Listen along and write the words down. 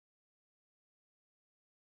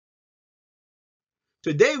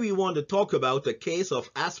Today we want to talk about a case of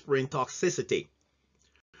aspirin toxicity.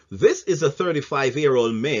 This is a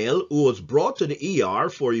 35-year-old male who was brought to the ER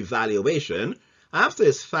for evaluation after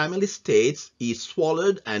his family states he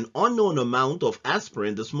swallowed an unknown amount of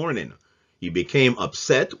aspirin this morning. He became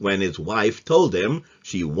upset when his wife told him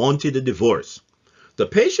she wanted a divorce. The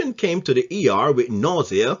patient came to the ER with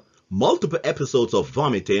nausea, multiple episodes of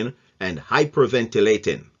vomiting, and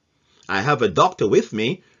hyperventilating. I have a doctor with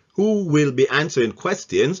me who will be answering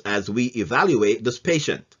questions as we evaluate this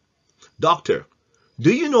patient. Doctor,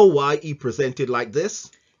 do you know why he presented like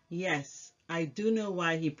this? Yes, I do know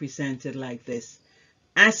why he presented like this.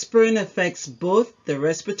 Aspirin affects both the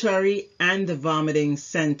respiratory and the vomiting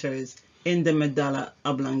centers in the medulla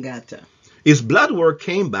oblongata. His blood work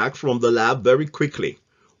came back from the lab very quickly.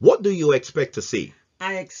 What do you expect to see?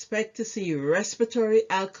 I expect to see respiratory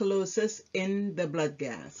alkalosis in the blood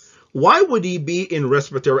gas. Why would he be in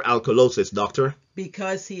respiratory alkalosis, doctor?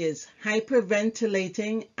 Because he is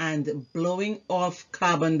hyperventilating and blowing off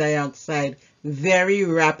carbon dioxide very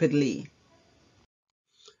rapidly.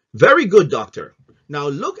 Very good, doctor. Now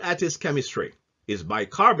look at his chemistry. His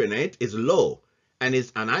bicarbonate is low and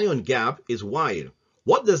his anion gap is wide.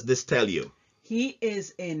 What does this tell you? He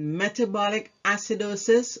is in metabolic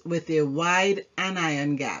acidosis with a wide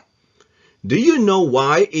anion gap. Do you know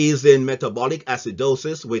why he is in metabolic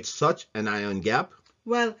acidosis with such an ion gap?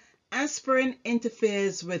 Well, aspirin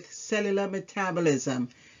interferes with cellular metabolism,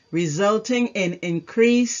 resulting in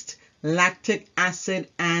increased lactic acid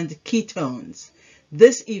and ketones.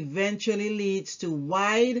 This eventually leads to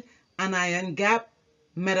wide anion gap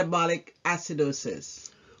metabolic acidosis.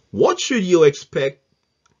 What should you expect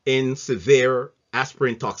in severe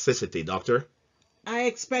aspirin toxicity, doctor? I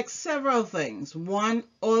expect several things. 1,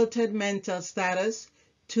 altered mental status.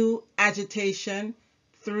 2, agitation.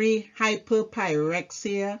 3,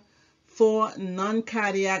 hyperpyrexia. 4,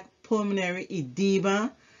 non-cardiac pulmonary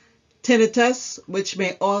edema. Tinnitus, which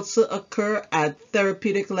may also occur at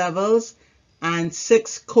therapeutic levels. And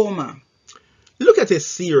 6, coma. Look at his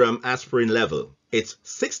serum aspirin level. It's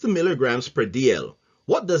 60 milligrams per DL.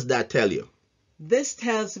 What does that tell you? This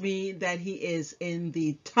tells me that he is in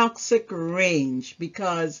the toxic range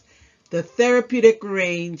because the therapeutic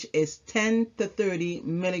range is 10 to 30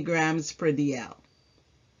 milligrams per DL.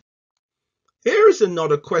 Here's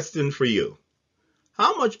another question for you.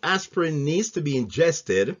 How much aspirin needs to be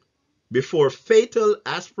ingested before fatal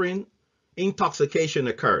aspirin intoxication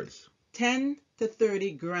occurs? 10 to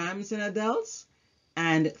 30 grams in adults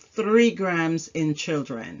and 3 grams in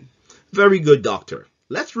children. Very good, doctor.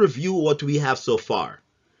 Let's review what we have so far.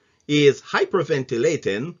 He is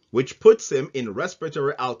hyperventilating, which puts him in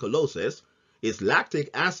respiratory alkalosis. His lactic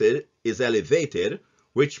acid is elevated,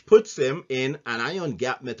 which puts him in anion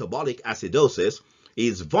gap metabolic acidosis. He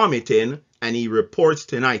is vomiting, and he reports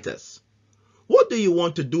tinnitus. What do you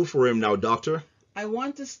want to do for him now, doctor? I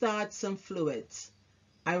want to start some fluids.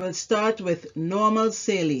 I will start with normal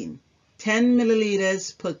saline, 10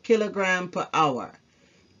 milliliters per kilogram per hour.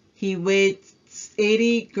 He weighs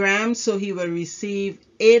 80 grams, so he will receive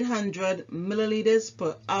 800 milliliters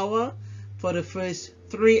per hour for the first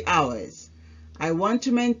 3 hours. I want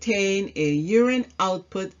to maintain a urine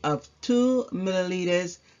output of 2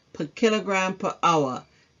 milliliters per kilogram per hour.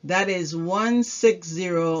 That is 160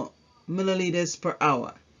 milliliters per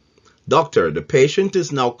hour. Doctor, the patient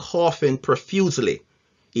is now coughing profusely.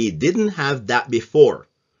 He didn't have that before.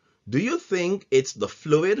 Do you think it's the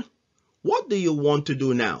fluid? What do you want to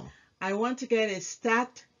do now? I want to get a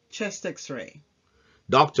stat chest x-ray.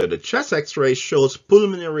 Doctor, the chest x-ray shows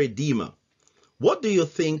pulmonary edema. What do you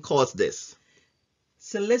think caused this?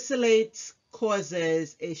 Salicylate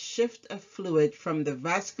causes a shift of fluid from the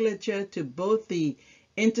vasculature to both the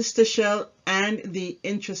interstitial and the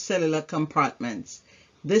intracellular compartments.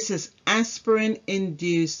 This is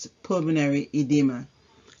aspirin-induced pulmonary edema.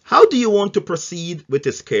 How do you want to proceed with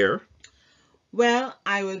his care? Well,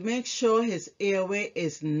 I will make sure his airway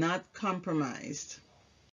is not compromised.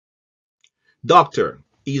 Doctor,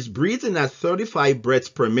 he's breathing at 35 breaths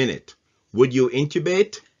per minute. Would you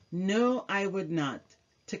intubate? No, I would not.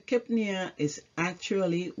 Tachypnea is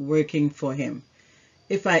actually working for him.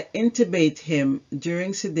 If I intubate him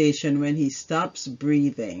during sedation when he stops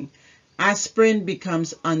breathing, aspirin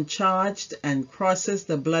becomes uncharged and crosses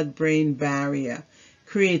the blood-brain barrier,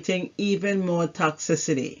 creating even more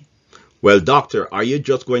toxicity. Well, doctor, are you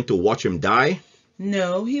just going to watch him die?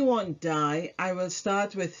 No, he won't die. I will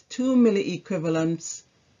start with 2 milliequivalents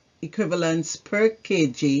per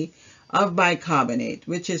kg of bicarbonate,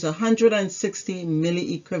 which is 160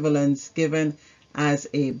 milliequivalents given as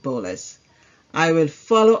a bolus. I will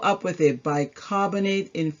follow up with a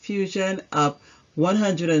bicarbonate infusion of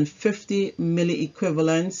 150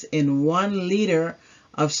 milliequivalents in 1 liter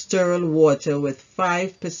of sterile water with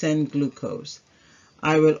 5% glucose.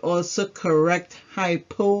 I will also correct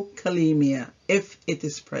hypokalemia if it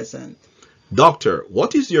is present. Doctor,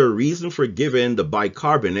 what is your reason for giving the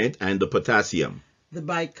bicarbonate and the potassium? The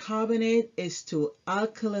bicarbonate is to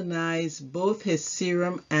alkalinize both his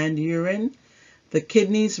serum and urine. The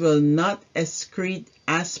kidneys will not excrete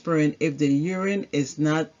aspirin if the urine is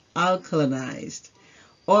not alkalinized.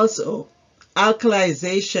 Also,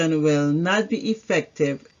 alkalization will not be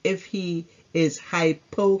effective if he is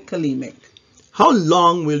hypokalemic. How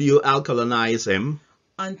long will you alkalinize him?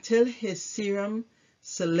 Until his serum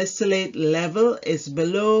salicylate level is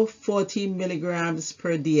below 40 milligrams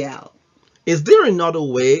per DL. Is there another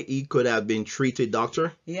way he could have been treated,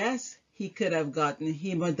 doctor? Yes, he could have gotten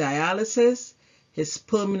hemodialysis. His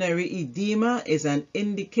pulmonary edema is an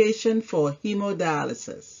indication for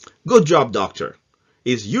hemodialysis. Good job, doctor.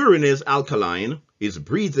 His urine is alkaline, his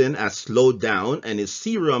breathing has slowed down, and his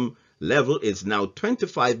serum level is now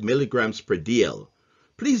 25 milligrams per DL.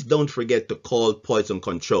 Please don't forget to call poison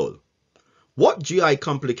control. What GI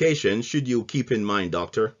complications should you keep in mind,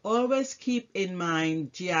 doctor? Always keep in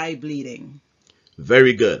mind GI bleeding.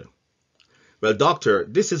 Very good. Well, doctor,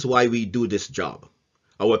 this is why we do this job.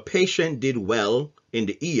 Our patient did well in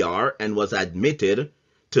the ER and was admitted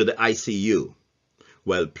to the ICU.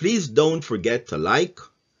 Well, please don't forget to like,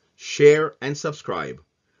 share, and subscribe.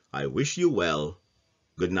 I wish you well.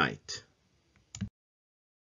 Good night.